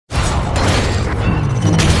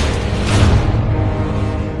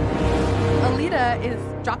is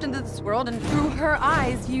dropped into this world, and through her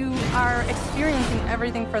eyes, you are experiencing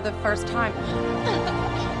everything for the first time.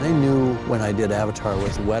 They knew when I did Avatar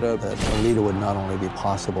with Weta that Alita would not only be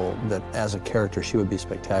possible, that as a character, she would be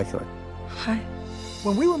spectacular. Hi.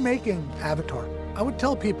 When we were making Avatar, I would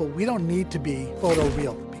tell people we don't need to be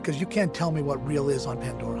photoreal because you can't tell me what real is on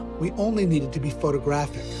Pandora. We only needed to be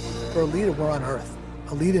photographic. For Alita, we're on Earth.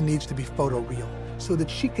 Alita needs to be photoreal so that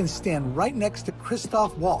she can stand right next to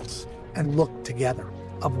Christoph Waltz and look together,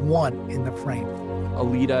 of one in the frame.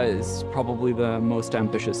 Alita is probably the most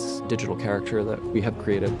ambitious digital character that we have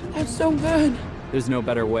created. That's so good. There's no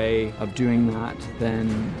better way of doing that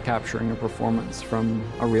than capturing a performance from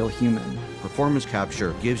a real human. Performance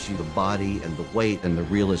capture gives you the body and the weight and the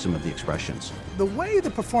realism of the expressions. The way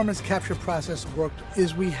the performance capture process worked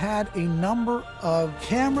is we had a number of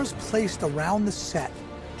cameras placed around the set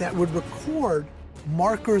that would record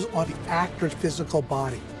markers on the actor's physical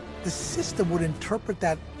body. The system would interpret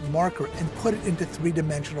that marker and put it into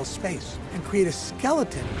three-dimensional space and create a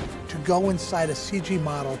skeleton to go inside a CG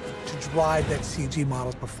model to drive that CG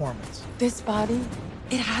model's performance. This body,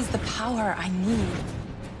 it has the power I need.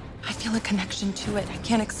 I feel a connection to it I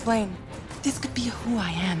can't explain. This could be who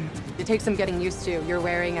I am. It takes some getting used to. You're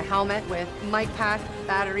wearing a helmet with mic pack,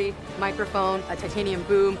 battery, microphone, a titanium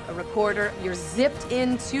boom, a recorder. You're zipped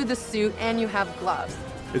into the suit and you have gloves.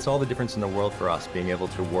 It's all the difference in the world for us being able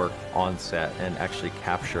to work on set and actually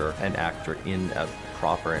capture an actor in a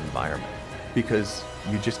proper environment, because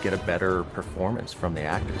you just get a better performance from the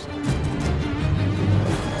actors.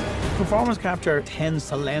 Performance capture tends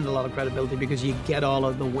to lend a lot of credibility because you get all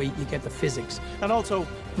of the weight, you get the physics. And also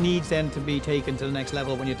needs then to be taken to the next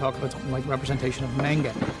level when you talk about something like representation of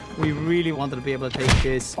manga. We really wanted to be able to take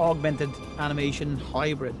this augmented animation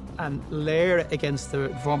hybrid and layer it against the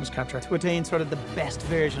performance capture to attain sort of the best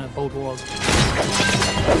version of both worlds.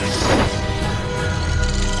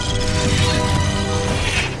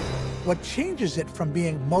 What changes it from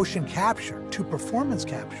being motion capture to performance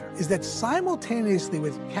capture is that simultaneously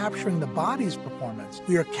with capturing the body's performance,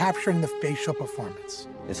 we are capturing the facial performance.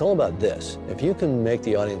 It's all about this. If you can make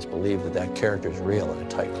the audience believe that that character is real in a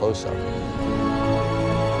tight close-up.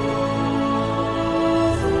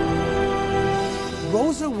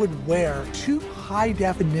 Rosa would wear two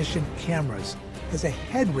high-definition cameras as a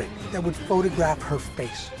head rig that would photograph her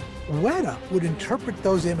face. Weta would interpret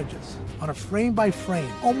those images on a frame-by-frame,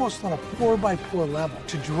 almost on a pour-by-pour level,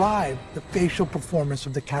 to drive the facial performance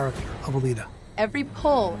of the character of Alita. Every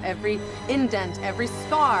pull, every indent, every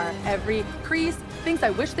scar, every crease, things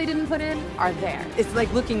I wish they didn't put in are there. It's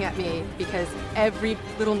like looking at me because every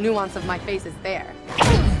little nuance of my face is there.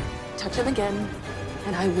 Touch him again,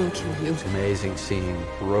 and I will kill you. It's amazing seeing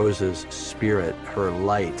Rosa's spirit, her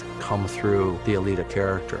light, come through the Alita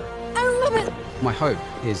character. I love it! My hope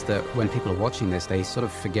is that when people are watching this, they sort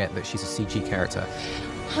of forget that she's a CG character.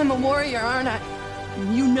 I'm a warrior, aren't I?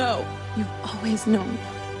 You know. You've always known.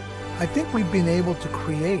 I think we've been able to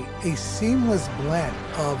create a seamless blend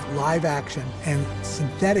of live action and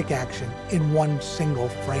synthetic action in one single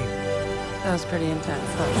frame. That was pretty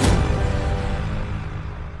intense, huh?